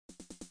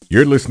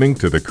You're listening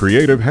to the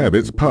Creative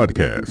Habits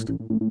Podcast,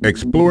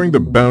 exploring the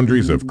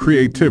boundaries of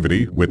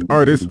creativity with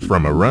artists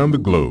from around the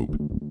globe.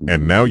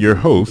 And now your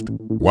host,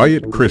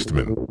 Wyatt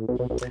Christman.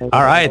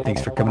 All right,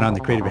 thanks for coming on the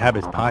Creative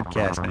Habits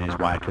Podcast. My name is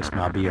Wyatt Christman.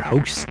 I'll be your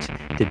host.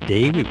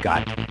 Today we've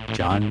got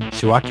John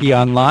Suwaki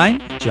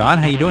online. John,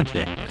 how you doing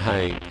today?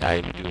 Hi,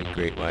 I'm doing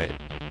great, Wyatt.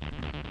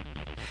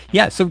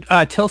 Yeah, so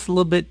tell us a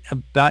little bit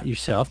about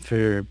yourself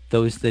for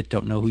those that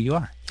don't know who you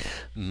are.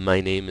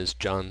 My name is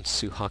John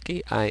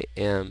Suwaki. I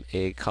am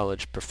a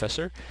college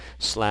professor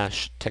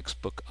 /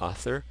 textbook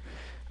author.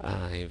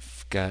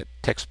 I've got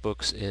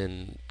textbooks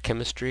in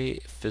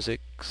chemistry,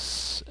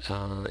 physics,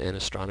 and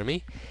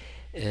astronomy,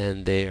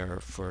 and they are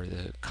for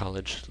the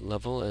college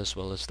level as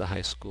well as the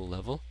high school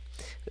level.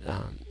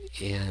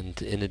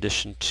 And in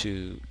addition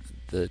to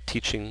the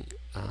teaching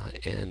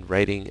and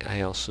writing,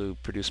 I also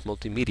produce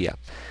multimedia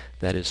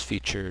that is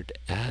featured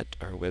at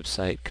our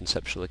website,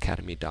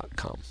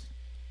 conceptualacademy.com.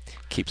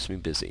 Keeps me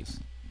busy.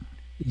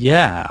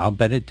 Yeah, I'll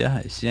bet it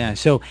does. Yeah.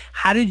 So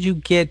how did you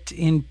get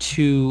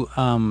into,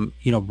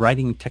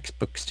 writing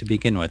textbooks to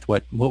begin with?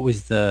 What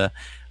was the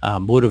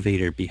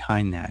motivator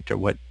behind that, or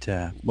what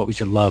was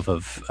your love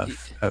of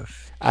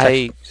textbooks?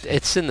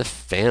 It's in the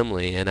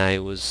family, and I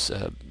was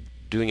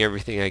doing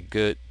everything I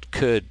could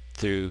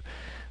through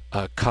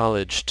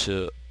college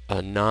to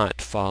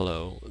not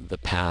follow the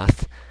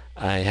path.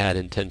 I had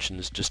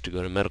intentions just to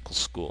go to medical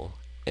school,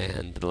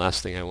 and the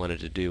last thing I wanted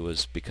to do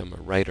was become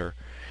a writer.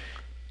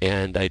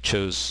 And I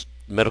chose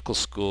medical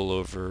school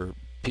over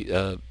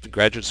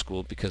graduate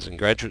school because in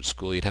graduate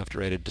school you'd have to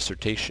write a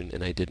dissertation,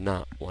 and I did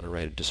not want to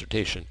write a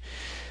dissertation.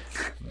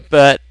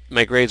 But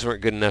my grades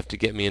weren't good enough to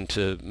get me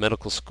into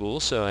medical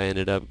school, so I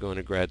ended up going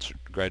to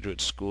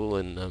graduate school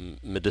in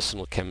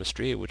medicinal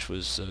chemistry, which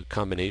was a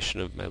combination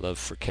of my love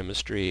for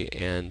chemistry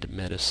and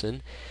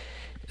medicine.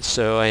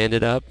 So I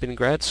ended up in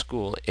grad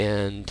school,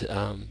 and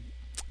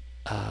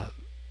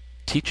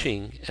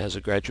teaching as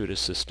a graduate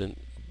assistant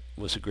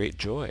was a great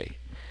joy.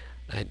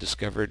 I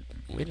discovered,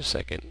 wait a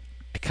second,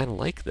 I kind of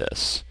like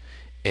this,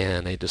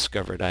 and I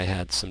discovered I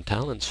had some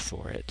talents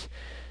for it.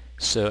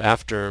 So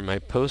after my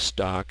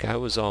postdoc, I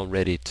was all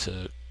ready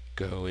to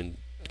go and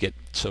get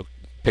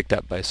picked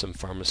up by some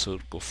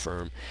pharmaceutical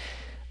firm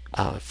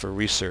for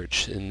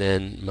research. And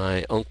then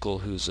my uncle,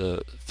 who's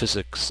a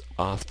physics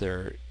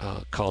author,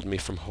 called me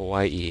from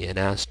Hawaii and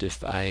asked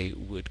if I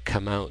would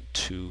come out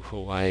to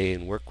Hawaii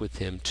and work with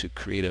him to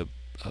create a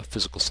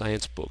physical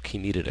science book. He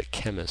needed a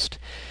chemist,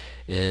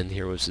 and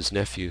here was his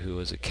nephew who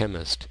was a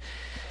chemist.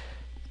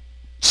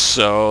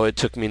 So it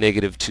took me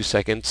negative 2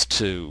 seconds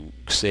to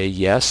say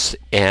yes,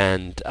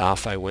 and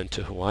off I went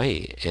to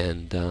Hawaii,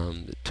 and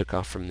it took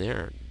off from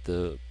there.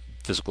 The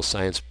physical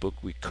science book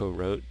we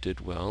co-wrote did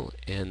well,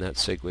 and that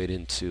segued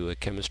into a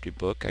chemistry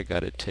book. I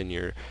got a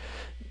tenure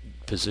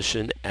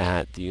position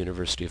at the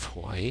University of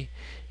Hawaii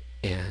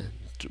and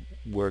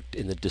worked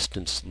in the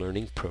distance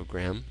learning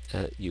program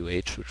at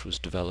UH, which was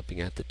developing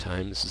at the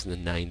time. This is in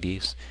the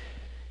 90s.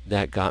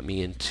 That got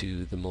me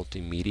into the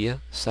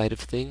multimedia side of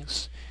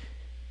things,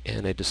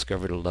 and I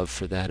discovered a love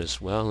for that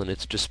as well, and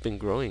it's just been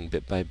growing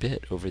bit by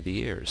bit over the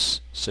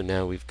years. So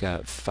now we've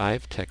got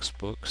 5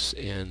 textbooks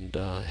and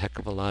a heck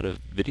of a lot of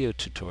video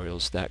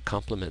tutorials that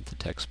complement the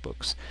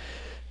textbooks.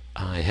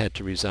 I had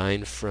to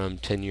resign from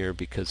tenure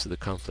because of the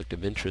conflict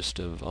of interest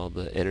of all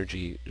the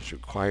energy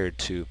required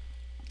to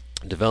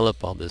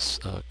develop all this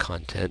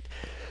content.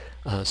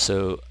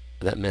 So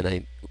that meant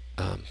I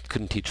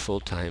couldn't teach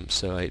full-time,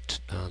 so I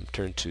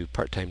turned to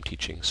part-time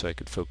teaching so I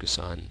could focus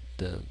on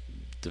the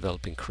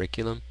developing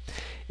curriculum,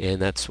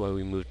 and that's why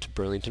we moved to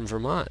Burlington,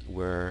 Vermont,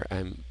 where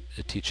I'm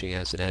teaching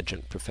as an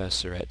adjunct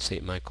professor at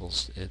St.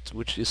 Michael's,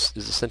 which is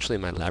essentially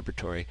my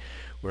laboratory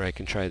where I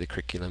can try the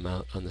curriculum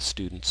out on the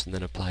students and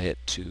then apply it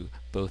to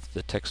both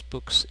the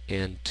textbooks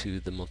and to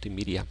the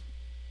multimedia.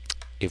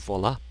 Et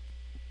voila.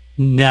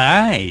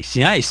 Nice.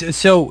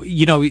 So,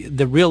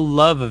 the real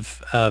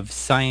love of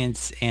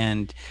science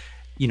and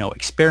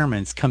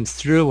experiments comes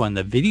through on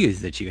the videos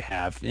that you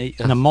have and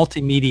the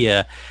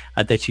multimedia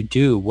that you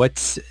do.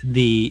 What's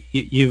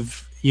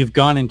you've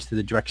gone into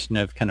the direction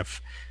of kind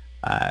of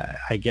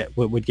I get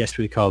what would guess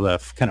we call the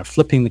kind of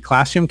flipping the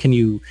classroom. Can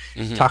you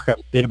talk a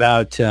bit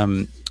about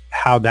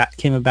how that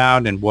came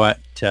about and what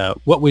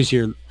was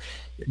your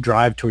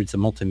drive towards the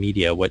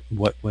multimedia? What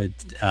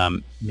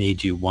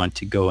made you want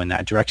to go in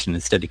that direction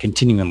instead of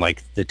continuing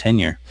like the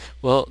tenure?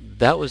 Well,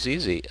 that was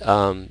easy.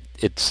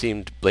 It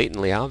seemed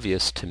blatantly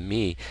obvious to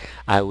me.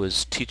 I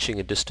was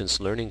teaching a distance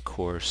learning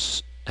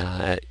course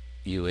at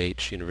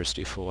UH,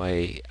 University of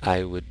Hawaii.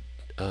 I would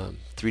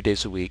 3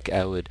 days a week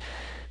I would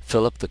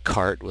fill up the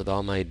cart with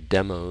all my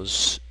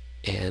demos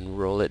and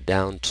roll it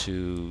down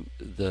to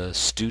the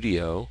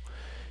studio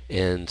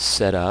and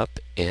set up,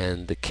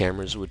 and the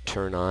cameras would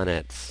turn on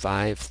at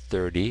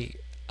 5:30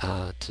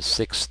 to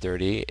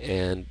 6:30,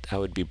 and I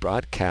would be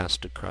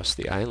broadcast across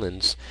the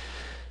islands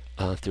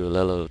through a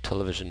Lelo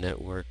television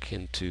network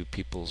into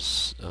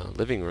people's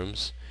living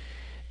rooms.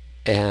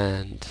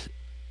 And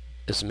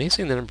it's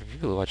amazing the number of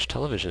people who watch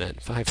television at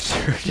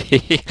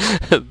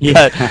 5:30.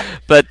 Yeah.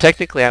 But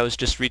technically, I was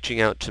just reaching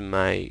out to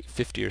my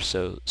 50 or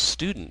so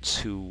students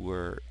who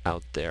were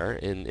out there,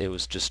 and it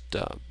was just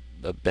a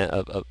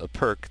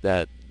perk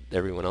that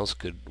everyone else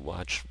could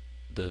watch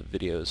the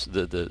videos,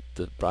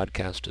 the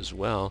broadcast as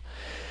well.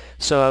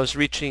 So I was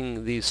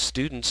reaching these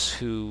students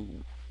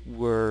who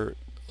were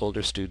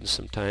older students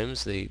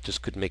sometimes. They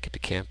just couldn't make it to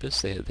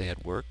campus. They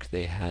had work.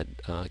 They had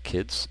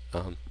kids.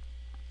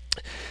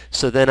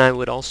 So then I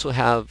would also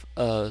have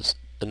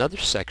another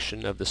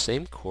section of the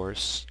same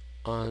course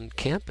on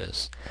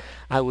campus.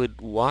 I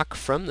would walk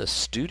from the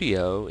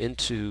studio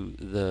into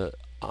the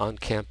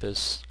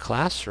on-campus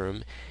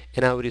classroom,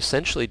 and I would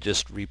essentially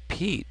just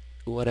repeat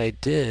what I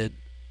did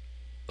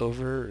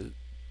over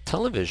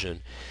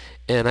television.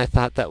 And I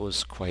thought that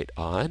was quite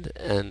odd,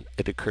 and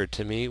it occurred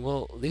to me,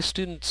 well, these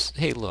students,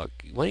 hey, look,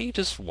 why don't you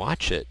just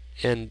watch it?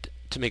 And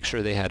to make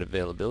sure they had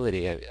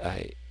availability,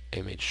 I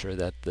made sure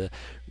that the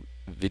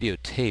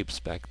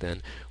videotapes back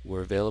then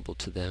were available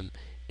to them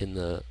in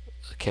the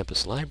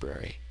campus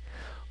library.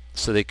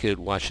 So they could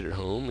watch it at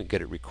home and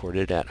get it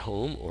recorded at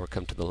home, or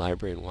come to the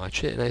library and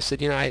watch it. And I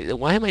said,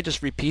 why am I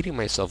just repeating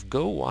myself?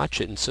 Go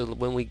watch it. And so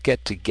when we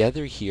get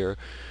together here,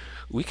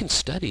 we can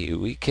study.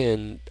 We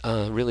can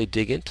really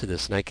dig into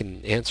this, and I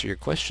can answer your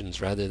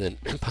questions rather than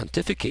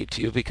pontificate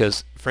to you,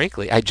 because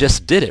frankly, I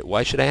just did it.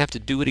 Why should I have to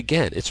do it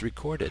again? It's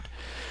recorded.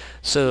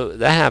 So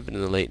that happened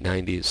in the late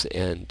 90s,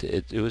 and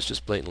it was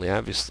just blatantly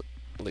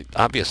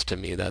obvious to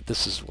me that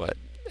this is what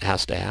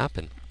has to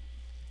happen.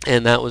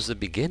 And that was the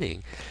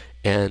beginning.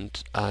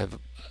 And I've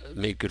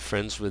made good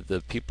friends with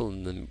the people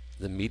in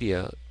the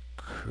media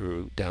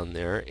crew down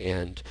there,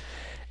 and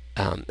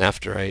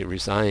after I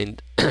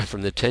resigned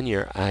from the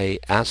tenure, I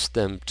asked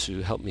them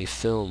to help me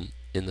film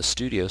in the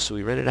studio. So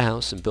we rented a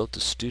house and built a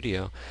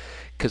studio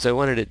because I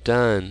wanted it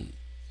done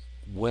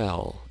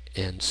well.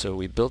 And so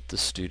we built the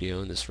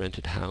studio in this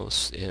rented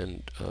house,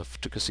 and it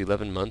took us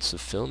 11 months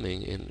of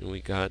filming, and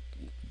we got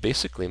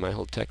basically not my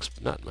whole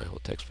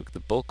textbook, the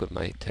bulk of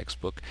my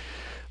textbook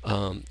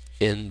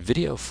in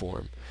video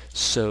form.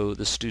 So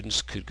the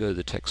students could go to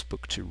the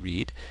textbook to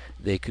read.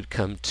 They could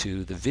come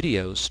to the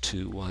videos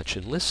to watch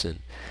and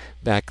listen.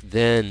 Back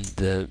then,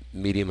 the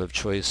medium of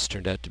choice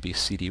turned out to be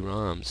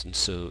CD-ROMs, and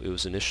so it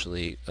was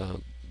initially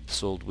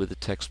sold with the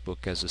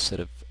textbook as a set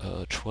of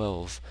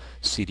 12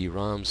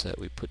 CD-ROMs that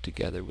we put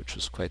together, which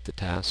was quite the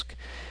task.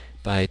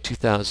 By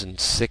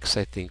 2006,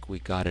 I think we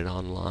got it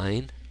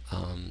online,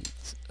 and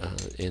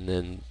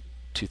then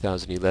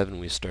 2011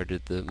 we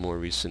started the more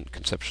recent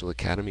Conceptual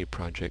Academy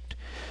project.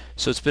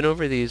 So it's been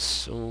over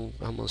these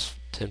almost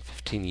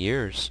 10-15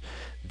 years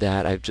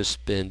that I've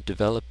just been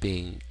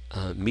developing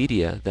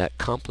media that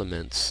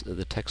complements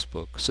the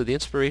textbook. So the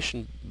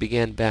inspiration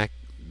began back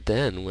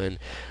then when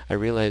I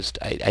realized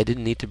I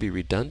didn't need to be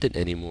redundant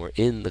anymore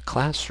in the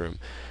classroom.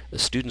 The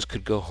students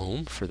could go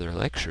home for their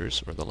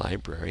lectures or the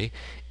library,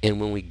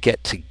 and when we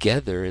get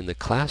together in the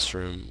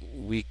classroom,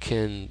 we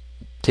can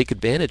take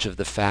advantage of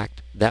the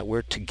fact that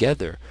we're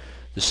together.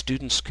 The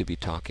students could be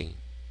talking,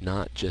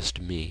 not just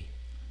me.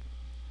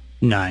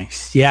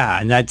 Nice. Yeah,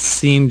 and that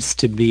seems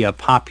to be a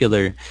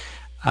popular,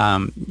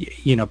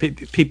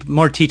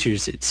 more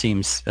teachers, it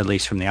seems, at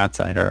least from the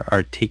outside,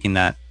 are taking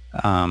that,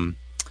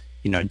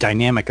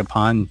 dynamic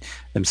upon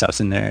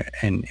themselves in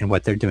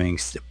what they're doing.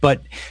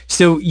 But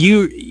so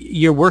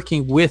you're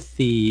working with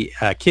the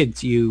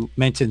kids. You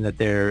mentioned that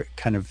they're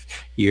kind of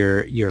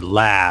your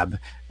lab,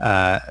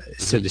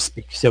 so to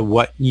speak. So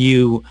what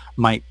you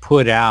might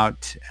put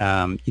out,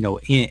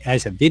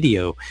 as a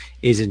video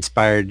is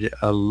inspired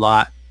a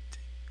lot,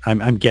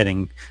 I'm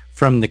getting,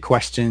 from the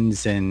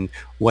questions and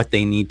what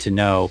they need to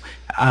know.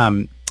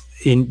 And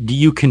do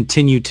you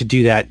continue to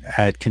do that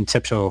at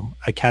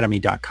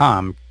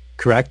conceptualacademy.com,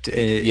 correct?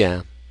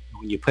 Yeah.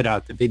 When you put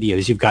out the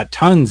videos, you've got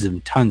tons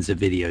and tons of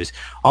videos,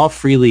 all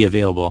freely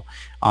available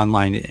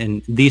online,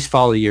 and these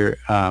follow your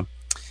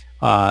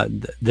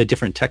the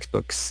different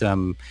textbooks.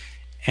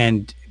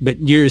 But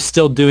you're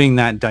still doing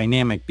that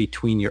dynamic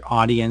between your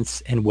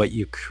audience and what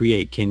you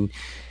create. Can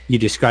you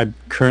describe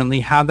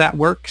currently how that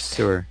works?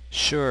 Or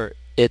Sure.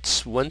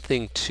 It's one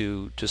thing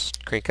to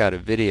just crank out a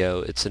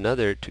video. It's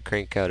another to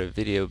crank out a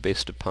video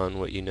based upon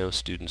what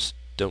students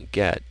don't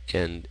get,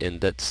 and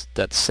that's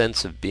that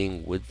sense of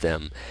being with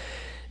them.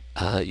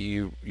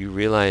 You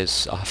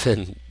realize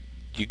often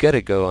you got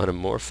to go on a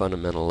more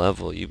fundamental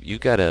level. You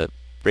got to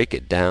break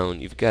it down.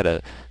 You've got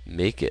to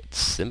make it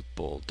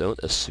simple. Don't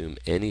assume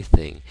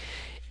anything.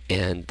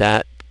 And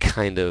that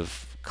kind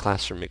of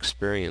classroom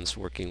experience,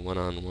 working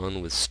one-on-one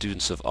with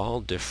students of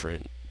all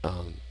different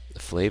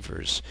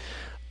flavors,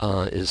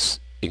 is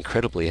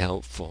incredibly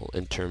helpful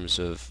in terms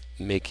of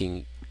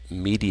making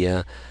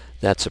media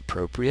that's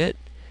appropriate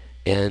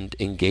and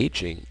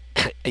engaging.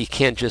 You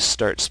can't just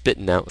start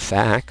spitting out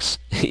facts.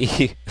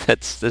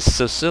 That's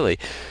so silly.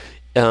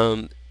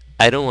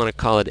 I don't want to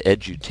call it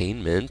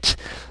edutainment,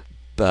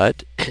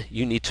 but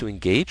you need to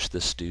engage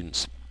the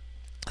students.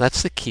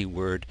 That's the key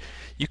word.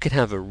 You can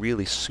have a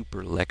really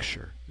super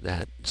lecture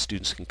that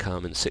students can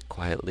come and sit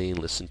quietly and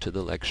listen to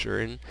the lecture,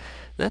 and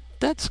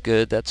that's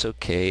good. That's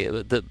okay.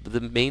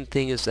 The main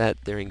thing is that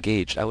they're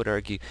engaged. I would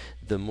argue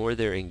the more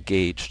they're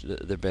engaged,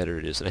 the better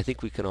it is. And I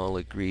think we can all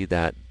agree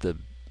that the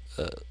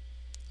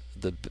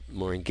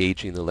more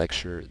engaging the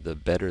lecture, the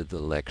better the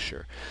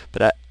lecture.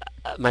 But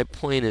my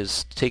point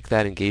is, take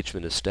that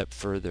engagement a step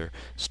further.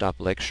 Stop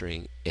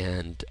lecturing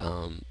and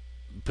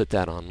put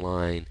that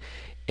online,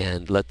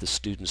 and let the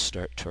students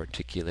start to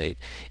articulate.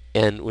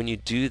 And when you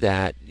do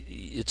that,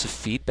 it's a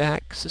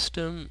feedback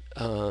system.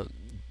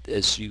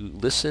 As you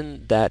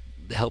listen, that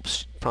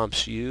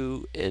prompts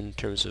you in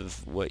terms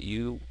of what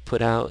you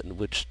put out, and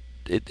which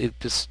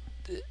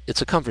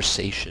it's a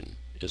conversation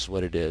is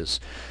what it is.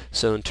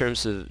 So in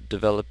terms of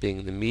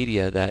developing the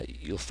media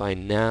that you'll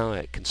find now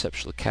at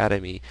Conceptual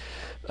Academy,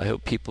 I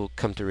hope people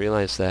come to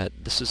realize that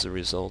this is a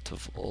result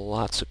of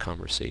lots of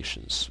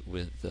conversations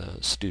with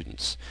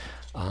students.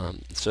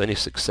 So any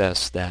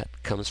success that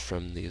comes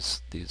from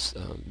these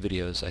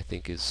videos, I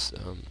think, is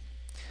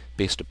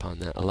based upon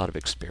that, a lot of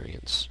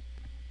experience.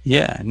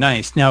 Yeah,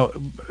 nice. Now,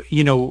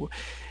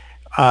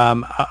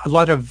 a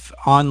lot of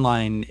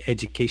online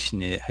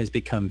education has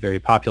become very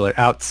popular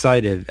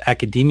outside of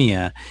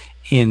academia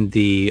in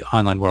the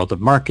online world of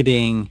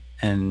marketing,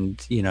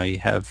 and you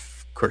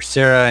have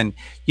Coursera, and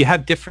you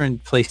have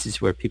different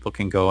places where people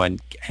can go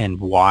and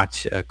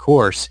watch a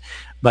course.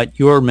 But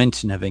your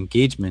mention of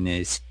engagement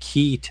is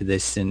key to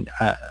this, and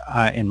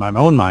in my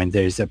own mind,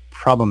 there's a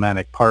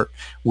problematic part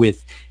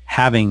with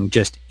having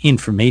just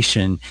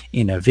information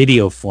in a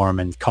video form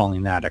and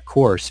calling that a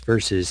course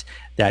versus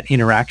that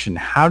interaction.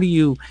 How do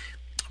you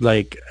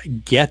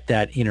get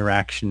that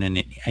interaction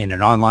in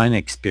an online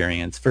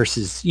experience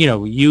versus,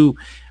 you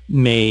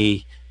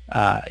may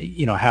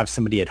have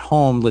somebody at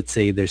home. Let's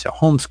say there's a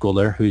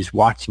homeschooler who's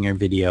watching your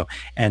video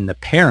and the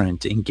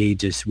parent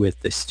engages with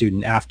the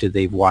student after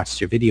they've watched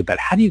your video. But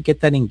how do you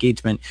get that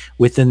engagement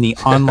within the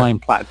online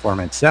platform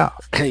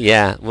itself?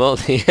 Yeah, well,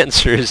 the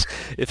answer is,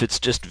 if it's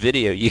just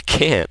video, you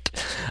can't.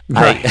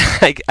 Right.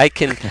 I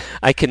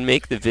can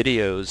make the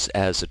videos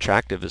as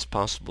attractive as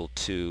possible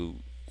to,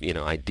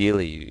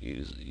 ideally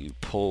you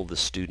pull the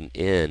student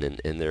in,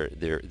 and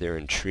they're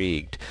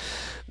intrigued.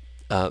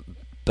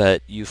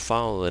 But you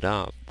follow it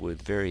up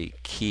with very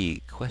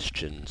key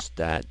questions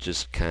that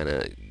just kind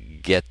of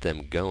get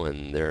them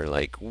going. They're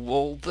like,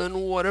 well,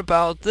 then what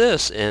about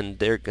this? And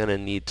they're going to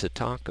need to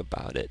talk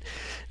about it.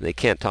 And they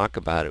can't talk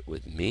about it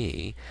with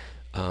me.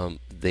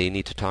 They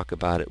need to talk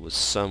about it with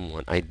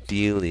someone.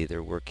 Ideally,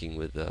 they're working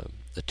with a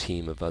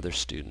team of other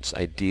students.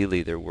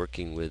 Ideally, they're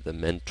working with a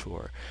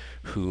mentor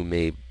who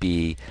may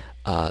be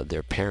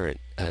their parent,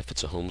 if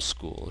it's a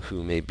homeschool,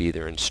 who may be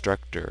their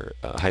instructor,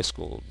 high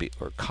school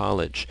or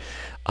college.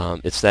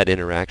 It's that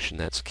interaction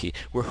that's key.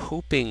 We're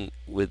hoping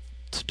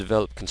to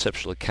develop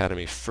Conceptual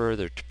Academy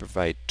further to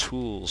provide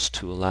tools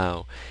to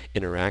allow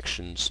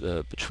interactions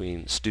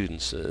between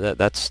students.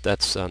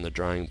 That's on the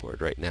drawing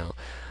board right now.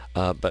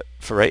 But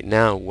for right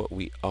now, what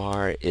we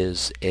are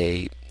is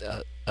a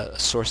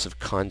source of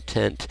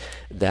content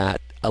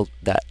that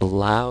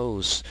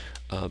allows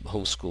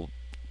homeschool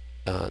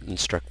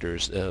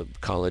instructors,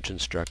 college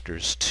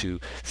instructors, to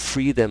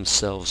free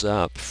themselves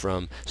up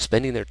from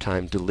spending their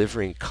time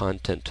delivering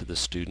content to the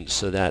students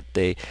so that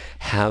they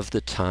have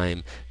the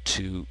time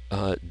to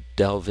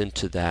delve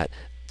into that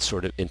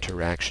sort of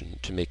interaction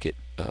to make it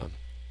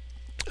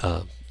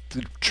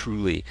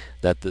truly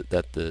that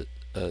the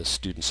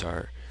students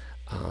are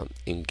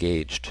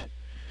engaged.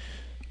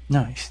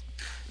 Nice.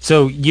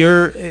 So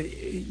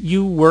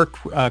you work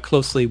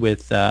closely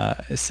with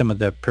some of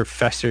the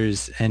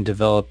professors and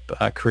develop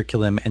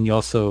curriculum, and you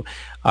also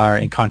are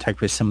in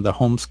contact with some of the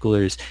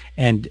homeschoolers,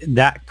 and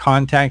that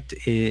contact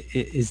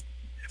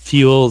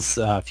fuels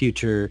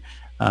future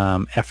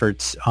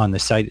efforts on the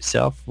site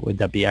itself. Would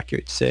that be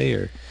accurate to say?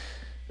 Or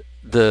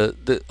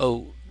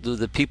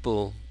the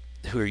people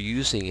who are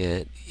using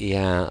it,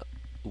 yeah,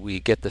 we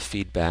get the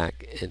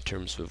feedback in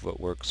terms of what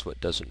works,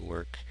 what doesn't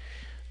work.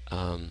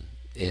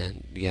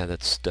 And yeah,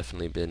 that's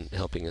definitely been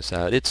helping us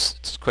out. It's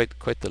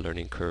quite the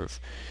learning curve,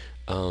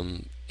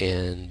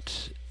 and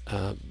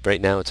right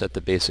now it's at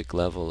the basic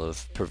level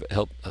of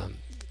providing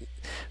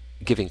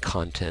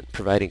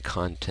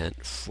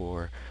content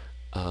for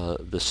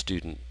the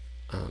student.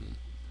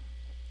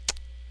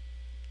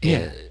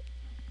 Yeah.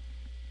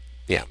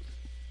 Yeah.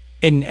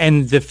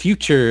 And the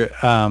future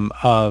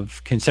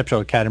of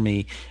Conceptual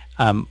Academy,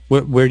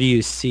 where do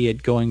you see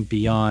it going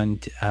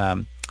beyond?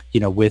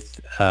 With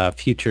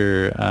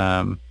future,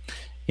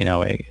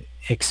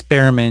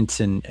 experiments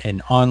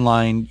and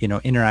online,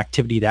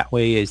 interactivity that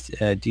way.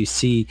 Do you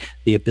see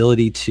the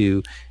ability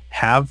to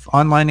have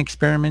online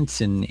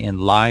experiments in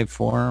live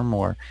form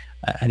or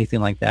anything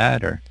like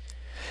that? Or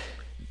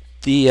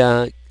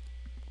the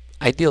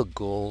ideal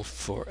goal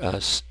for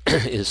us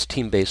is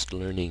team-based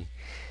learning.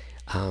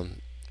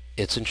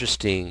 It's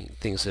interesting,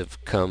 things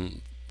have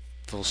come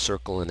full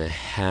circle and a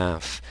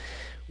half,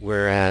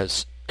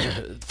 whereas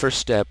the first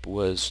step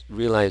was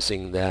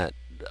realizing that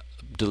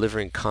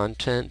delivering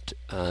content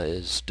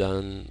is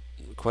done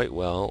quite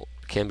well,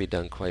 can be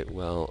done quite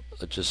well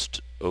just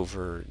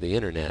over the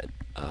internet.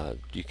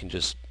 You can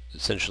just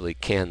essentially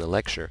can the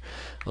lecture,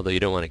 although you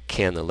don't want to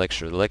can the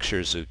lecture. The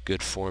lecture is a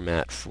good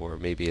format for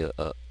maybe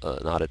an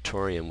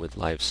auditorium with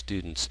live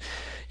students.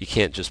 You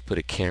can't just put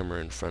a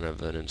camera in front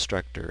of an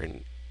instructor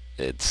and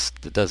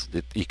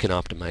you can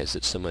optimize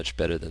it so much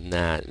better than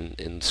that,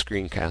 and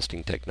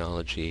screencasting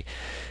technology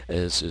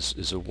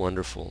is a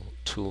wonderful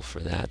tool for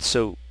that.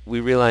 So we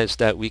realized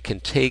that we can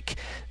take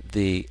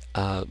the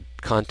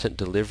content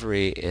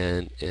delivery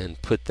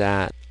and put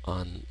that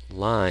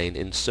online,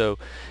 and so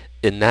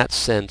in that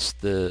sense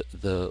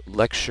the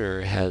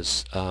lecture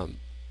has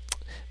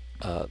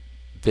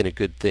been a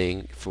good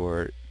thing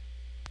for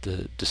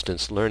the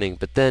distance learning.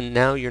 But then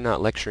now you're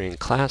not lecturing in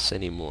class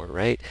anymore,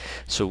 right?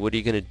 So what are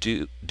you going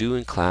to do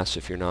in class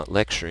if you're not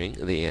lecturing?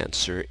 The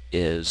answer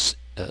is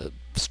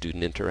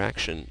student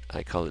interaction.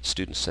 I call it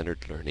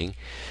student-centered learning,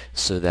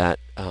 so that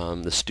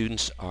the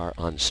students are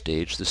on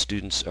stage. The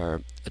students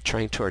are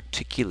trying to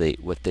articulate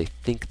what they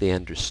think they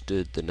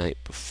understood the night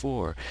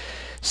before.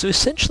 So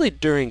essentially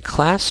during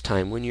class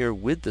time, when you're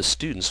with the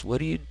students, what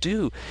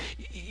do?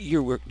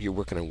 You're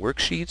working on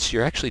worksheets.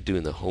 You're actually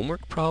doing the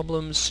homework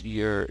problems.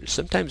 You're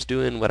sometimes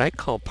doing what I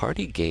call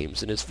party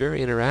games, and it's very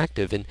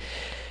interactive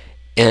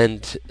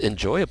and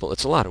enjoyable.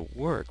 It's a lot of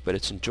work, but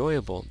it's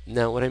enjoyable.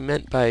 Now, what I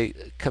meant by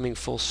coming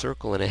full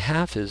circle and a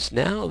half is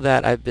now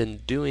that I've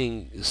been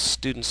doing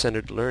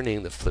student-centered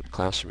learning, the flipped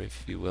classroom,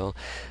 if you will,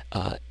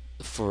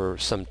 for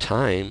some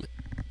time,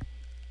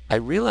 I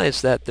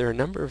realize that there are a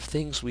number of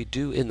things we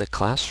do in the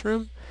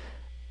classroom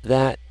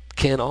that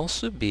can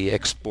also be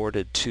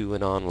exported to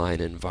an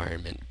online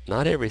environment.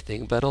 Not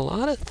everything, but a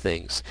lot of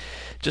things.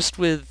 Just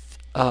with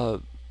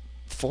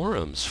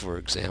forums, for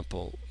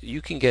example, you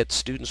can get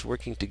students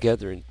working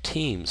together in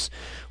teams.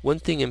 One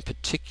thing in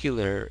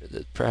particular,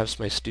 that perhaps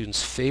my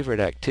students' favorite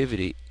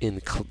activity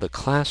in the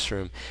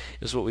classroom,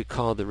 is what we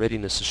call the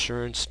readiness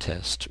assurance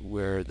test,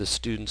 where the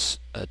students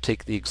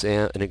take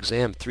an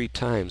exam 3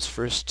 times,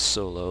 first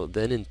solo,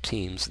 then in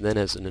teams, then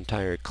as an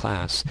entire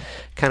class.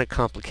 Kind of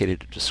complicated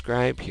to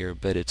describe here,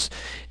 but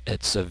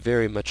it's a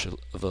very much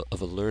of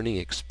a learning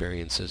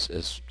experience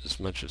as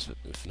much as,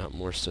 if not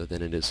more so,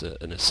 than it is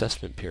an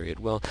assessment period.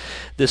 Well,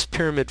 this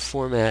pyramid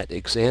format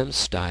exam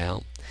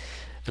style,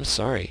 I'm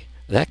sorry,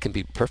 that can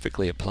be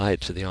perfectly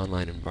applied to the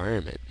online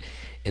environment.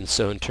 And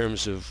so in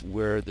terms of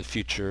where the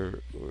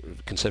future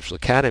Conceptual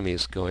Academy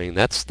is going,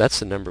 that's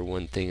the number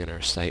one thing in our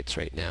sights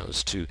right now,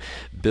 is to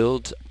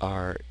build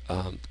our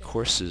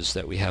courses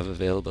that we have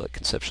available at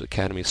Conceptual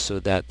Academy so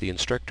that the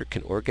instructor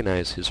can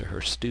organize his or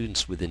her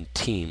students within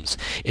teams,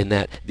 and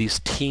that these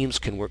teams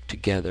can work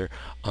together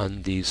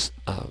on these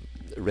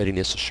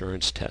readiness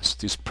assurance tests.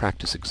 These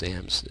practice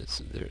exams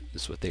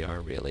is what they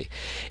are really,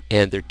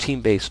 and they're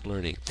team-based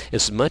learning.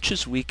 As much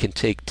as we can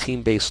take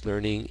team-based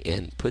learning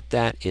and put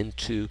that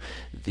into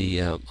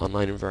the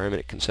online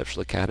environment at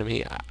Conceptual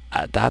Academy,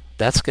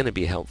 that's going to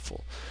be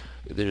helpful.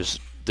 There's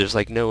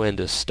like no end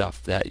of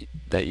stuff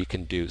that you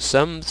can do.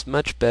 Some's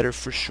much better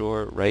for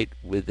sure right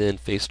within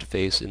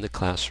face-to-face in the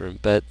classroom,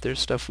 but there's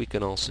stuff we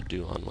can also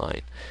do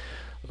online.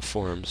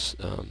 Forums,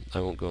 I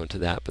won't go into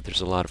that, but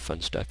there's a lot of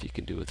fun stuff you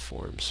can do with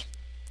forums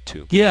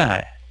too.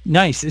 Yeah,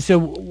 nice.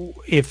 So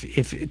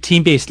if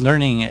team-based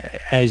learning,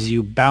 as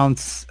you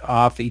bounce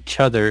off each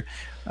other,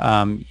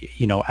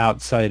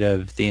 outside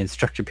of the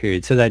instructor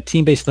period, so that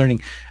team-based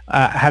learning,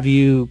 have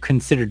you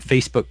considered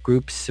Facebook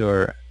groups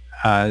or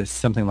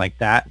something like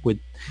that? Would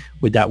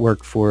that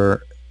work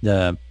for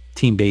the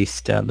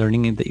team-based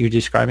learning that you're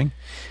describing?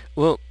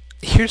 Well,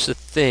 here's the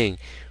thing.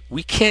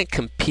 We can't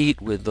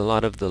compete with a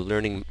lot of the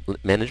learning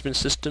management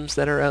systems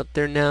that are out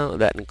there now.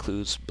 That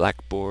includes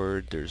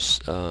Blackboard, there's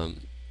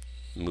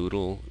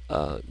Moodle,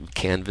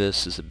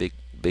 Canvas is a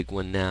big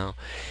one now,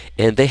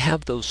 and they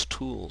have those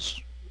tools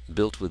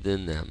built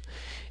within them.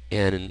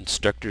 And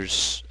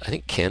instructors, I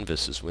think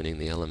Canvas is winning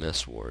the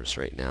LMS wars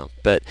right now,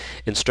 but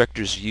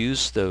instructors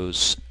use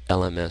those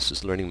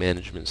LMSs, learning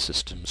management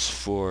systems,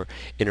 for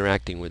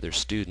interacting with their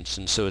students.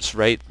 And so it's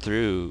right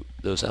through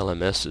those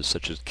LMSs,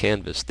 such as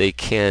Canvas, they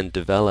can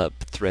develop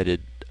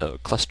threaded,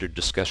 clustered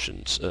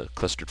discussions,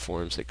 clustered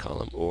forums they call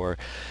them, or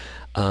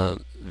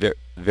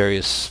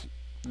various.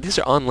 These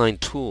are online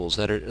tools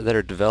that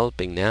are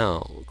developing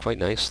now quite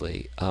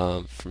nicely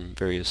from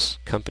various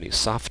companies.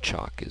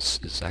 SoftChalk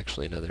is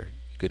actually another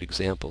good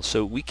example.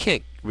 So we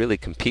can't really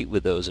compete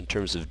with those in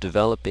terms of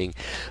developing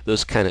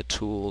those kind of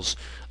tools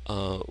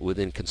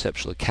within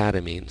Conceptual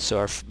Academy. And so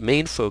our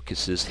main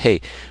focus is, hey,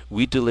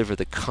 we deliver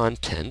the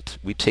content,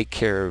 we take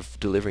care of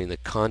delivering the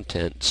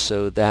content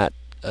so that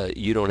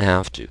you don't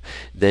have to.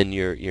 Then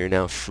you're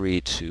now free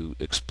to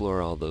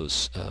explore all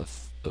those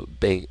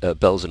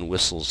bells and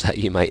whistles that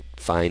you might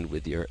find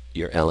with your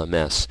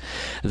LMS.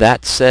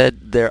 That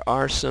said, there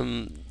are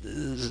some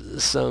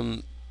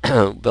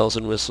bells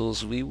and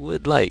whistles we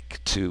would like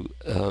to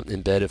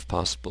embed, if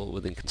possible,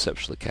 within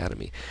Conceptual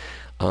Academy.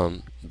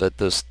 But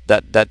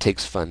that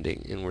takes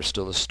funding, and we're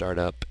still a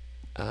startup,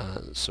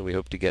 So we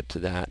hope to get to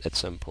that at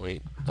some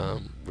point.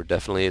 We're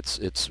definitely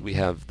we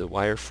have the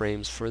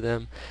wireframes for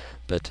them,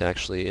 but to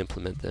actually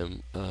implement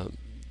them,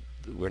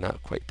 we're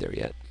not quite there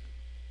yet.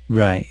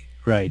 Right,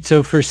 right.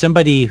 So for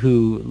somebody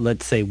who,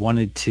 let's say,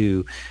 wanted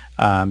to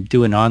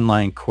do an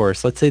online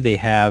course, let's say they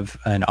have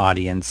an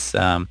audience,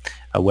 a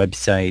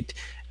website,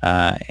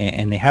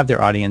 and they have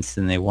their audience,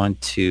 and they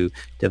want to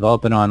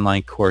develop an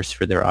online course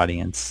for their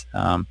audience.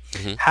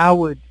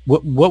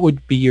 What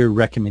would be your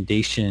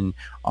recommendation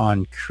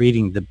on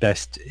creating the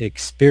best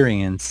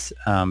experience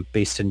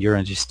based on your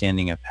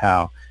understanding of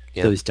how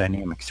those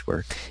dynamics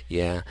work?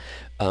 Yeah.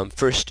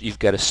 First, you've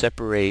got to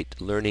separate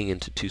learning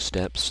into two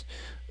steps.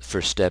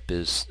 First step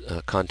is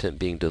content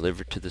being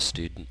delivered to the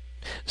student.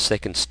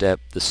 Second step,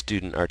 the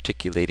student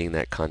articulating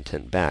that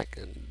content back,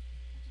 and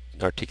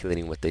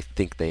articulating what they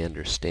think they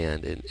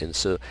understand. And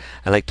so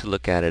I like to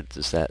look at it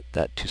as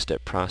that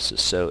two-step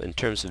process. So in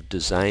terms of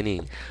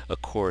designing a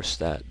course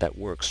that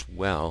works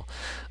well,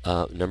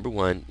 number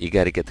one, you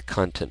got to get the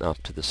content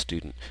off to the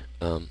student.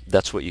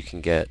 That's what you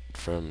can get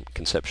from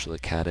Conceptual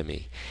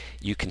Academy.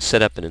 You can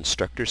set up an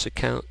instructor's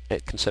account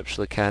at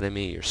Conceptual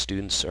Academy. Your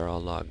students are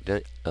all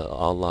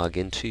log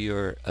into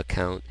your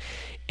account,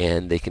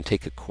 and they can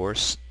take a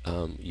course.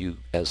 You,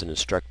 as an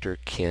instructor,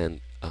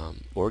 can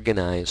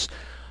organize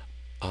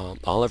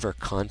all of our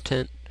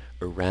content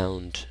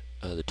around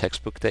the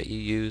textbook that you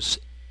use,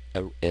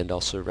 and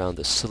also around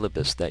the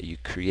syllabus that you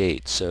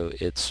create. So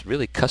it's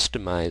really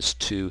customized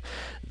to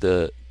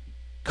the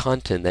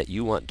content that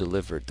you want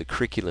delivered, the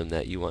curriculum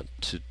that you want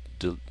to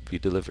be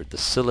delivered, the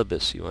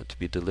syllabus you want to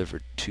be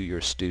delivered to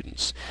your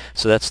students.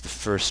 So that's the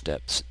first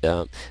steps.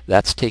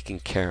 That's taken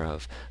care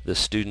of. The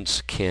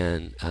students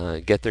can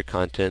get their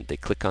content. They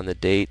click on the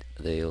date.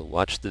 They'll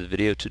watch the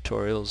video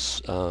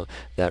tutorials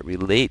that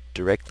relate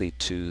directly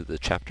to the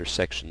chapter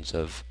sections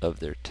of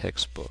their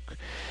textbook.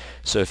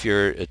 So if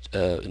you're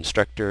an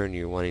instructor and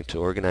you're wanting to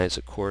organize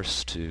a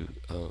course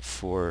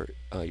for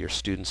your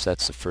students,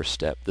 that's the first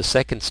step. The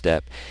second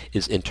step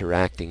is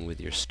interacting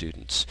with your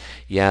students.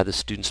 Yeah, the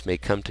students may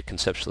come to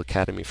Conceptual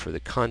Academy for the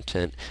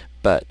content,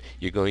 but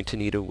you're going to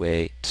need a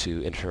way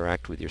to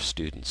interact with your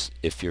students.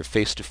 If you're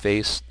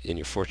face-to-face, and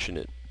you're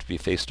fortunate to be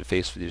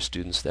face-to-face with your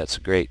students, that's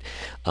great.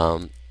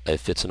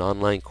 If it's an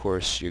online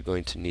course, you're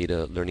going to need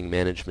a learning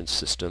management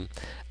system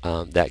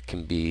that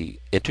can be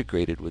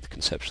integrated with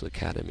Conceptual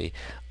Academy,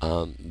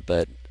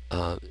 but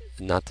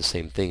not the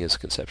same thing as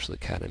Conceptual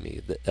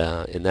Academy.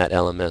 In that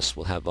LMS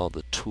will have all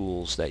the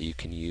tools that you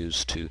can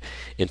use to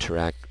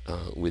interact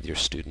with your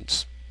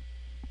students.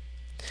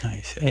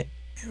 Nice.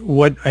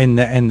 What and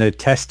the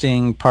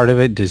testing part of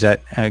it, does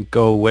that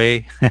go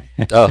away?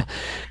 Oh,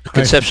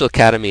 Conceptual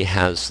Academy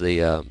has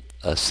the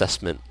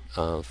assessment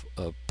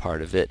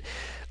part of it.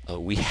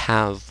 We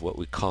have what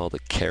we call the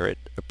carrot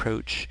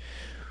approach.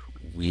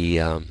 We,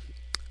 as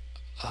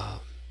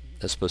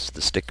opposed to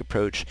the stick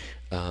approach,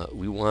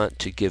 we want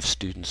to give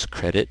students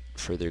credit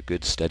for their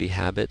good study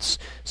habits.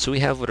 So we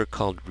have what are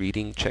called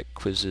reading check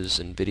quizzes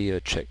and video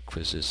check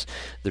quizzes.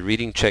 The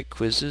reading check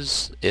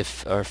quizzes,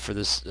 are for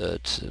this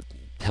to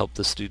help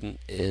the student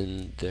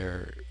in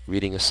their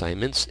reading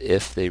assignments.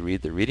 If they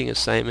read the reading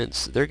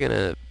assignments, they're going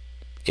to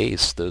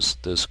ace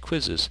those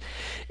quizzes.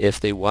 If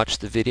they watch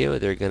the video,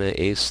 they're going to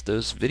ace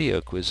those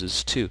video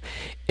quizzes too.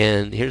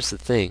 And here's the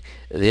thing,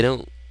 they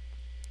don't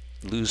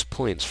lose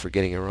points for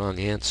getting a wrong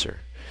answer.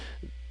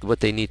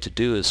 What they need to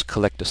do is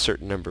collect a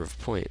certain number of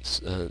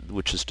points,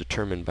 which is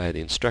determined by the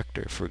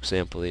instructor. For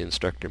example, the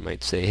instructor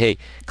might say, hey,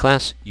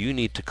 class, you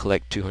need to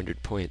collect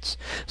 200 points.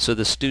 So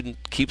the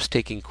student keeps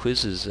taking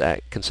quizzes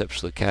at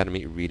Conceptual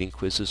Academy, reading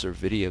quizzes or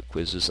video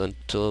quizzes,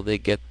 until they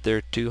get their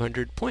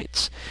 200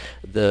 points.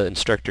 The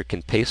instructor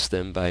can pace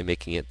them by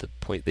making it the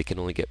point they can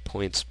only get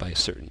points by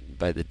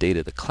the date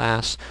of the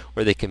class,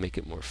 or they can make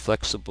it more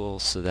flexible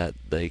so that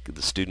the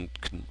student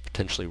can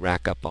potentially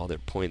rack up all their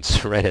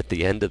points right at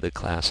the end of the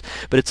class.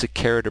 But it's a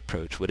carrot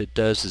approach. What it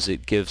does is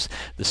it gives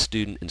the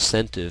student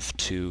incentive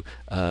to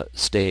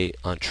stay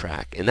on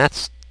track. And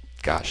that's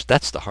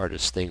the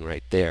hardest thing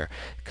right there,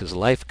 because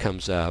life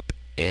comes up,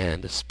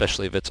 and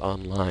especially if it's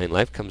online,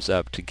 life comes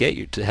up to get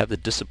you to have the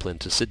discipline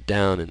to sit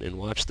down and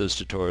watch those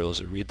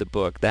tutorials or read the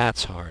book.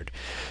 That's hard.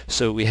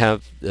 So we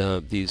have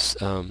these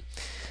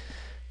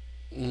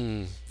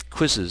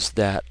quizzes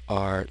that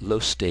are low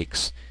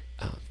stakes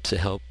to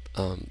help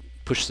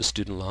push the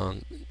student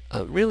along,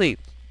 really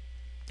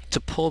to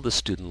pull the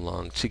student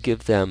along, to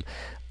give them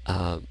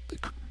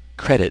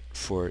credit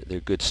for their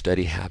good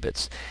study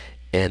habits.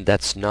 And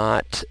that's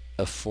not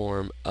a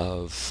form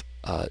of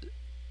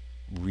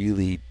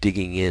really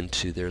digging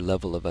into their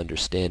level of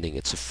understanding.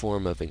 It's a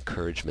form of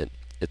encouragement.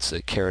 It's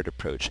a carrot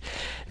approach.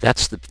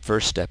 That's the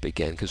first step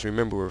again, because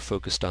remember, we're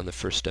focused on the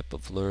first step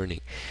of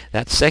learning.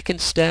 That second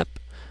step,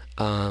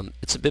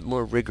 it's a bit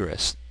more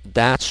rigorous.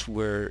 That's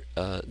where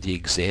the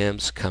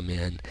exams come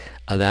in.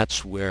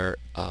 That's where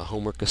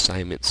homework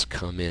assignments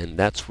come in.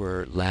 That's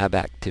where lab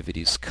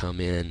activities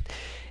come in.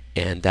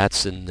 And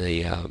that's in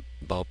the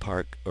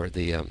ballpark, or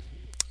the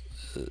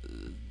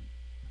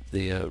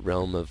the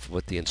realm of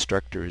what the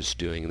instructor is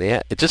doing.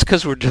 Just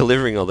because we're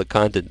delivering all the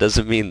content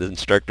doesn't mean the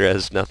instructor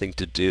has nothing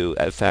to do.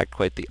 In fact,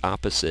 quite the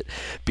opposite.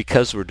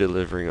 Because we're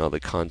delivering all the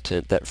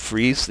content, that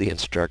frees the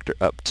instructor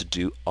up to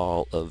do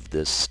all of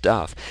this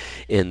stuff.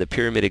 In the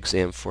pyramid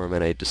exam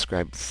format I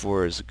described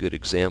before is a good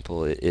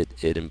example.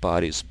 It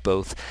embodies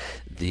both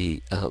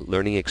the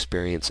learning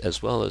experience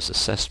as well as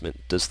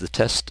assessment. Does the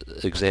test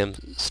exam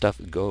stuff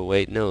go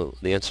away? No.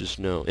 The answer is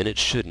no, and it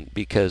shouldn't,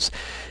 because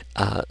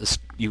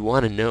you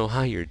want to know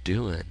how you're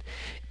doing,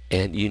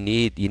 and you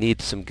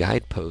need some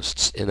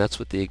guideposts, and that's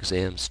what the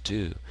exams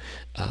do.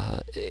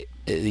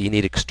 You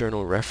need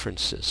external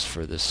references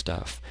for this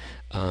stuff.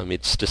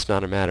 It's just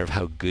not a matter of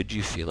how good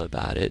you feel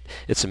about it.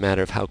 It's a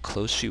matter of how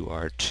close you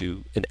are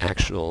to an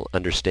actual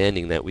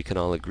understanding that we can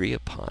all agree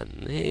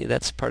upon. Hey,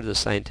 that's part of the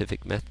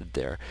scientific method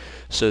there.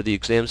 So the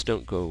exams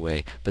don't go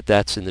away, but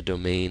that's in the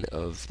domain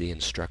of the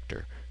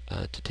instructor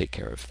to take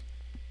care of.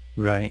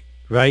 Right,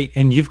 right.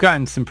 And you've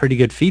gotten some pretty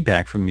good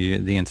feedback from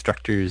the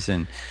instructors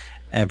and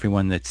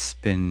everyone that's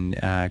been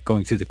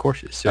going through the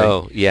courses. Right?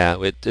 Oh, yeah,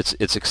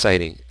 it's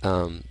exciting.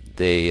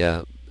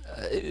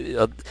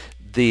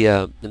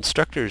 The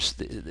instructors,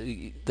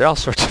 there are all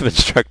sorts of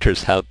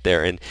instructors out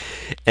there, and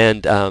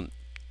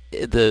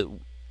the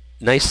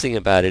nice thing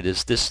about it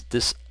is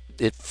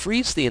it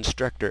frees the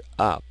instructor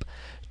up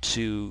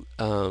to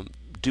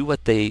do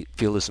what they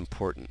feel is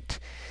important.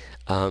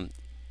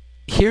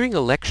 Hearing a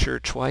lecture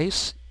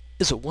twice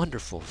is a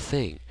wonderful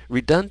thing.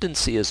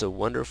 Redundancy is a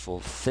wonderful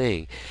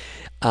thing.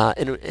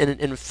 And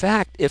in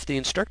fact, if the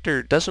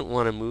instructor doesn't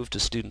want to move to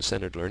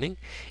student-centered learning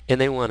and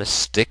they want to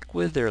stick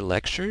with their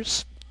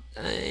lectures,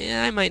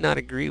 I might not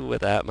agree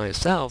with that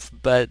myself,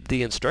 but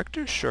the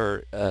instructor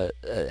sure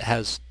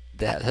has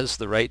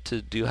the right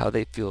to do how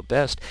they feel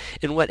best.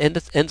 And what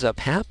ends up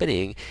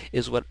happening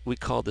is what we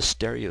call the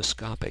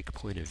stereoscopic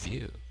point of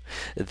view.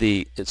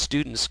 The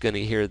student's going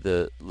to hear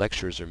the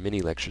lectures, or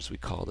mini lectures we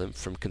call them,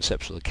 from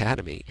Conceptual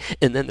Academy,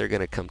 and then they're going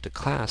to come to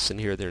class and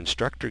hear their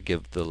instructor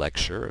give the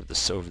lecture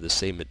over the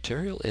same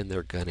material, and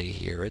they're going to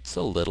hear it's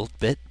a little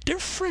bit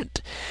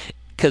different.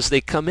 Because they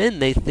come in,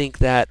 they think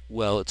that,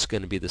 well, it's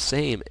going to be the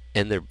same,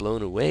 and they're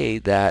blown away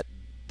that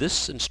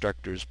this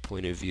instructor's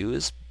point of view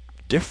is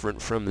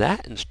different from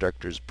that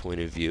instructor's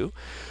point of view.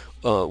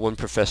 One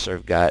professor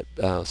I've got,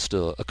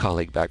 still a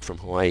colleague back from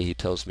Hawaii, he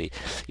tells me,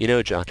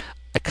 John,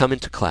 I come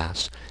into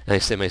class and I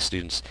say to my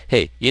students,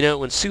 hey,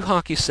 when Sue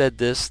Hockey said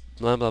this,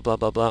 blah, blah, blah,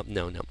 blah, blah,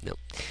 no.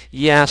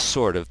 Yeah,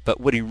 sort of, but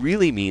what he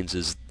really means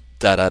is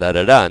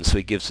da-da-da-da-da, and so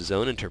he gives his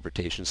own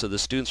interpretation. So the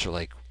students are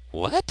like,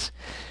 what?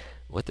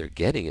 What they're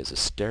getting is a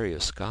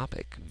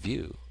stereoscopic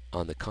view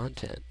on the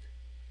content.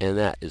 And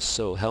that is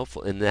so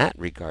helpful. In that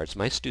regards,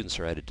 my students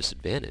are at a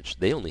disadvantage.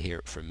 They only hear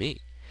it from me.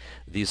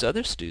 These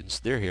other students,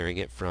 they're hearing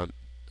it from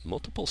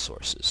multiple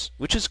sources,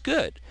 which is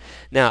good.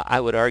 Now,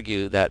 I would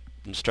argue that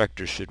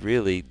instructors should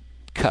really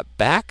cut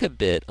back a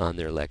bit on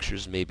their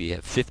lectures, maybe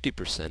have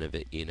 50% of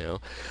it,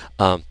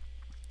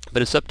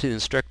 but it's up to the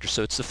instructor,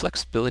 so it's the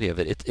flexibility of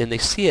it. And they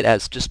see it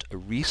as just a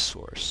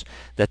resource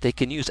that they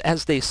can use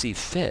as they see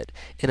fit.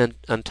 And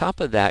on top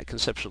of that,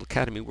 Conceptual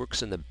Academy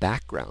works in the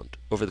background.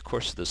 Over the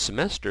course of the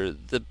semester,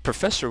 the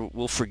professor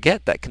will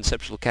forget that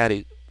Conceptual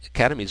Academy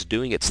is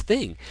doing its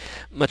thing.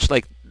 Much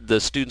like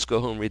the students go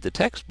home, read the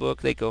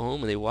textbook, they go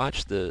home and they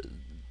watch the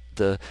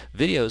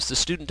videos.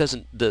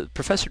 The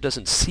professor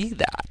doesn't see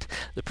that.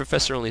 The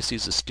professor only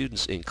sees the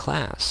students in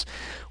class.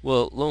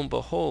 Well, lo and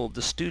behold,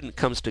 the student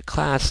comes to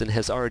class and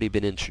has already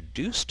been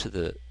introduced to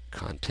the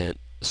content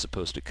as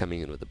opposed to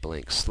coming in with a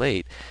blank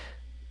slate.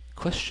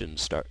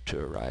 Questions start to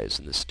arise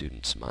in the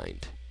student's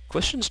mind.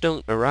 Questions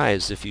don't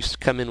arise if you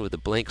come in with a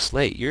blank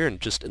slate. You're in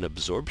just an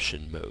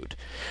absorption mode.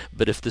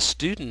 But if the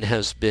student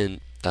has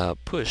been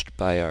pushed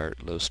by our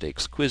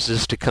low-stakes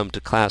quizzes to come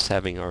to class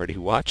having already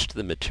watched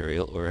the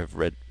material or have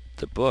read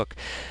the book,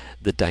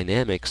 the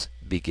dynamics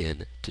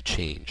begin to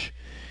change.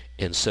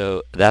 And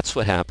so that's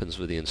what happens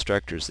with the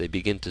instructors. They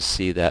begin to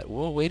see that,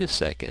 well, wait a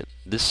second,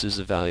 this is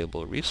a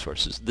valuable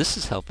resource. This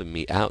is helping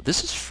me out.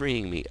 This is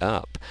freeing me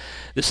up.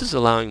 This is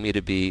allowing me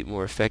to be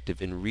more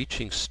effective in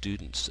reaching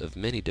students of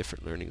many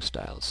different learning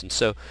styles. And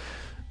so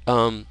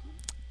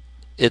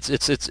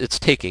things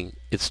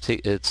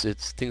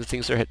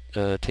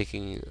are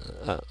taking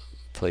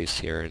place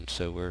here, and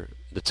so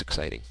that's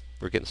exciting.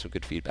 We're getting some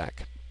good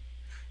feedback.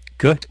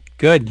 Good.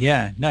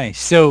 Yeah, nice.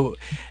 So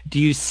do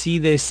you see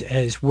this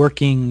as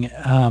working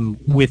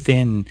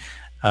within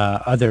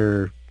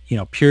other,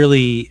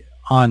 purely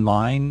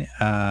online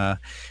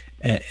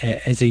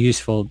as a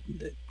useful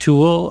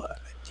tool,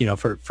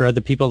 for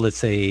other people, let's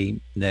say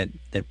that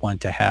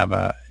want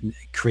to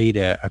create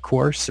a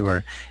course,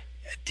 or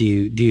do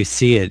you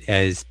see it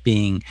as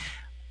being,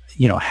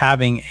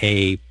 having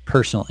a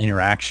personal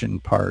interaction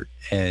part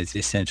as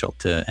essential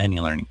to any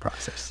learning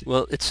process?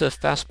 Well, it's a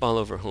fastball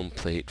over home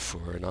plate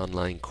for an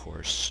online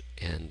course,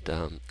 and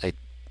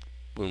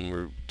when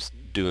we're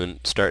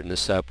starting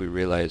this up, we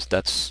realized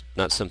that's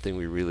not something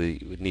we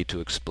really would need to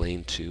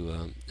explain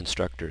to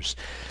instructors,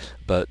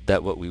 but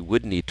that what we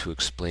would need to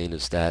explain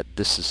is that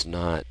this is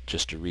not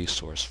just a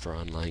resource for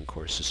online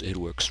courses. It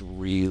works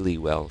really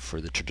well for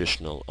the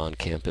traditional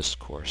on-campus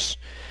course.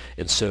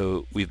 And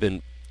so we've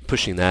been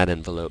pushing that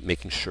envelope,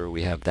 making sure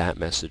we have that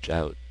message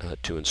out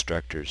to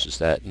instructors, is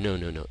that no,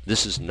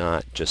 this is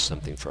not just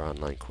something for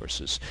online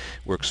courses.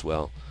 Works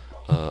well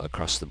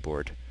across the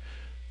board.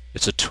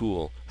 It's a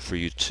tool for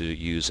you to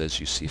use as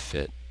you see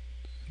fit.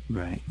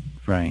 Right.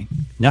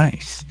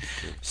 Nice.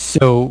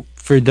 So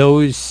for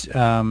those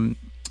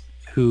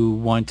who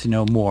want to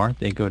know more,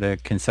 they go to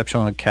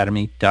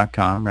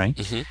conceptualacademy.com, right?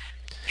 Mm-hmm.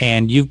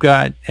 And you've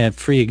got a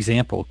free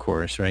example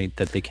course, right,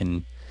 that they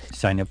can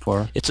sign up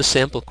for? It's a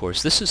sample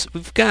course.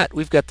 We've got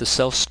the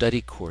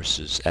self-study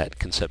courses at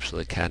Conceptual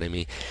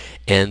Academy,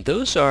 and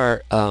those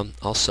are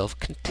all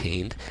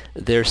self-contained.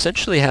 There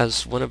essentially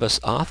has one of us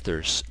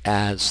authors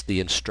as the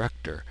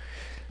instructor.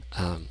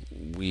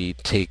 We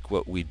take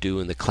what we do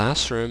in the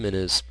classroom, and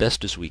as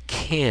best as we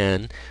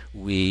can,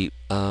 we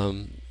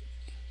can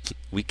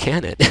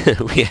it.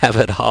 We have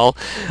it all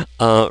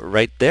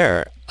right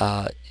there.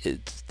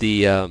 It's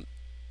the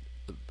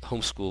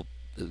homeschool,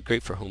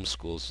 great for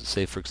homeschools.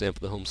 Say, for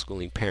example, the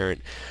homeschooling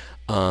parent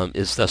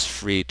is thus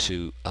free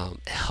to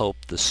help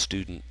the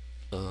student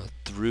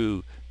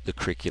through the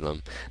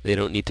curriculum. They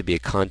don't need to be a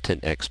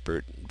content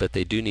expert, but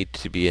they do need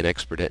to be an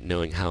expert at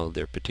knowing how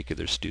their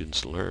particular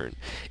students learn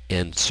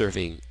and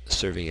serving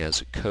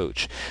as a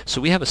coach. So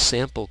we have a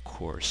sample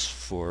course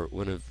for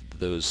one of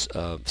those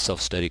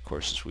self-study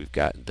courses we've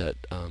got that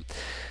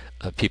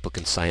people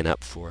can sign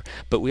up for.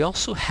 But we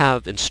also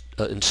have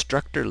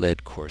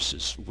instructor-led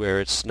courses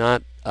where it's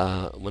not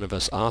one of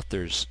us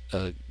authors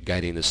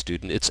guiding the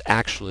student. It's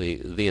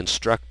actually the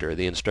instructor.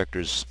 The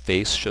instructor's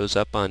face shows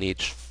up on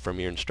each from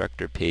your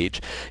instructor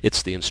page.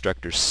 It's the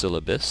instructor's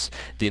syllabus.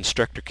 The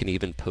instructor can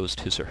even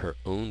post his or her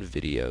own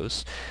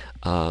videos.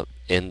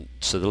 And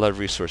so there are a lot of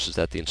resources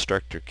that the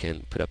instructor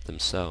can put up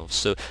themselves.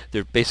 So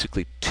there are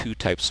basically two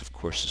types of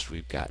courses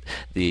we've got.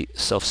 The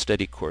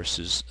self-study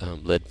courses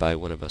led by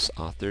one of us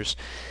authors,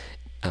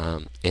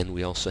 and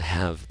we also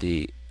have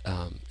the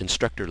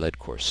instructor-led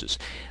courses.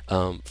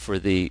 For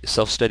the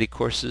self-study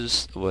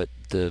courses, what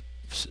the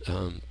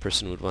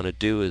person would want to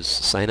do is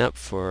sign up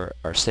for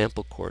our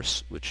sample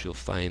course, which you'll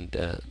find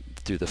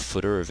through the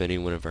footer of any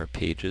one of our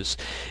pages.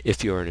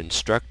 If you're an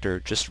instructor,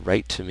 just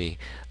write to me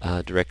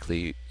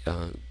directly.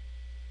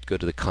 Go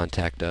to the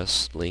Contact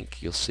Us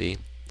link. You'll see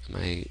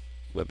my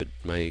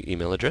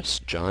email address,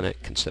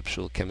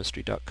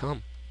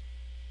 john@conceptualchemistry.com.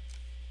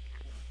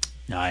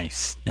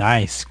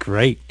 Nice,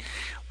 great.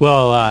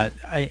 Well,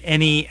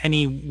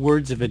 any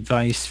words of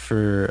advice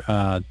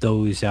for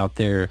those out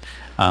there?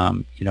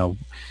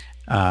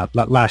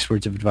 Last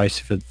words of advice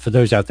for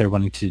those out there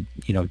wanting to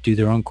do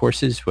their own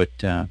courses. What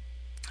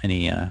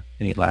any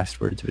last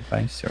words of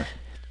advice? Or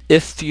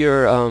if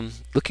you're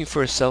looking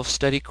for a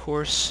self-study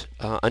course,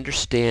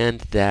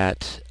 understand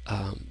that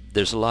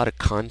there's a lot of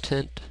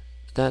content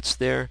that's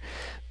there,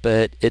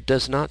 but it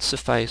does not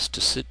suffice to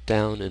sit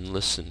down and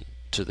listen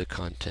to the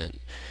content.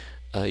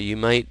 You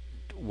might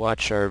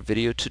watch our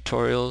video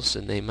tutorials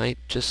and they might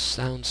just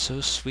sound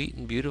so sweet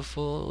and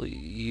beautiful.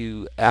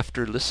 You,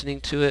 after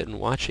listening to it and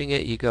watching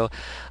it, you go,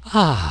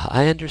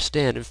 I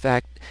understand. In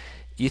fact,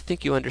 you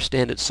think you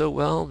understand it so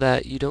well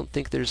that you don't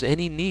think there's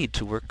any need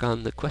to work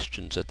on the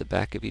questions at the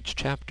back of each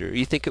chapter.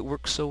 You think it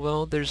works so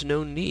well there's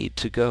no need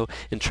to go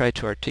and try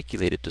to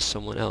articulate it to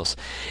someone else.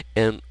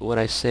 And what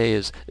I say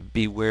is,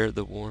 beware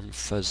the warm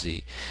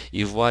fuzzy.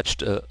 You've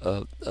watched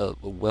a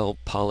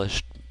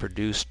well-polished,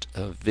 produced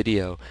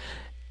video,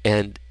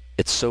 and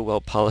it's so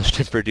well polished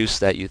and produced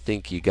that you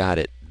think you got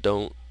it.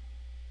 Don't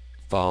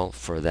fall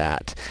for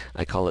that.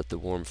 I call it the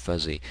warm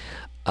fuzzy.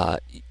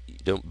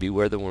 Don't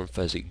beware the warm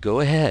fuzzy.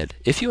 Go ahead.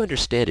 If you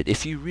understand it,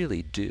 if you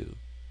really do,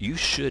 you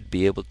should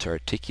be able to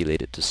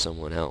articulate it to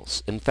someone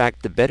else. In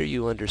fact, the better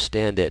you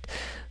understand it,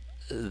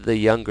 the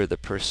younger the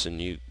person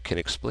you can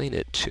explain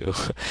it to.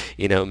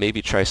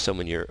 Maybe try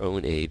someone your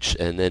own age,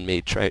 and then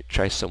maybe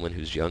try someone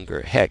who's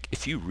younger. Heck,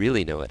 if you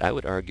really know it, I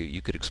would argue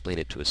you could explain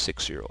it to a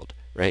 6-year-old,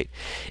 right?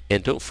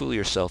 And don't fool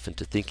yourself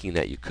into thinking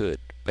that you could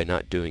by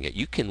not doing it.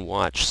 You can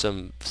watch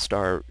some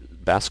star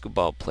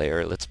basketball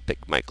player, let's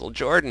pick Michael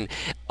Jordan,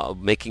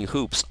 making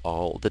hoops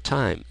all the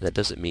time. That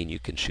doesn't mean you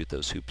can shoot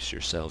those hoops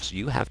yourselves.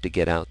 You have to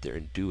get out there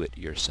and do it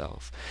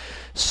yourself.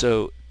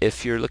 So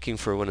if you're looking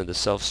for one of the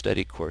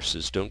self-study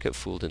courses, don't get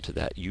fooled into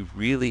that. You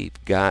really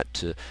got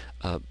to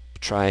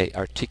try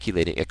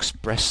articulating,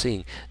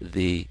 expressing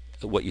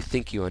what you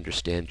think you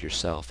understand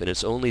yourself. And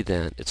it's only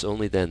then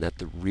that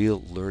the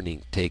real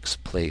learning takes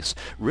place.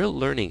 Real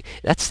learning,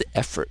 that's the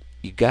effort.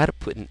 You got to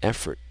put in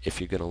effort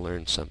if you're going to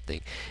learn something.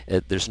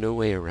 There's no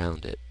way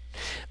around it.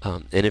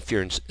 And if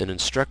you're an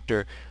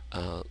instructor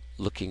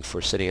looking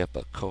for setting up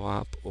a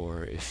co-op,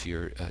 or if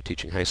you're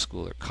teaching high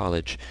school or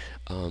college,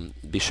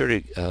 be sure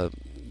to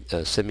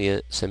send me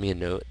a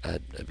note.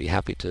 I'd be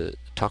happy to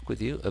talk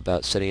with you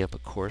about setting up a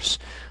course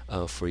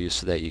for you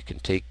so that you can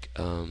take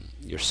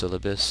your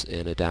syllabus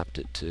and adapt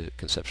it to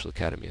Conceptual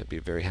Academy. I'd be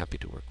very happy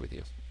to work with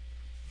you.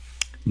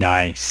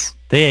 Nice.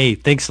 Hey,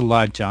 thanks a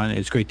lot, John.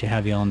 It's great to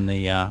have you on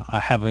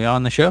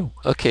the show.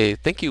 Okay,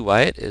 thank you,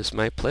 Wyatt. It's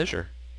my pleasure.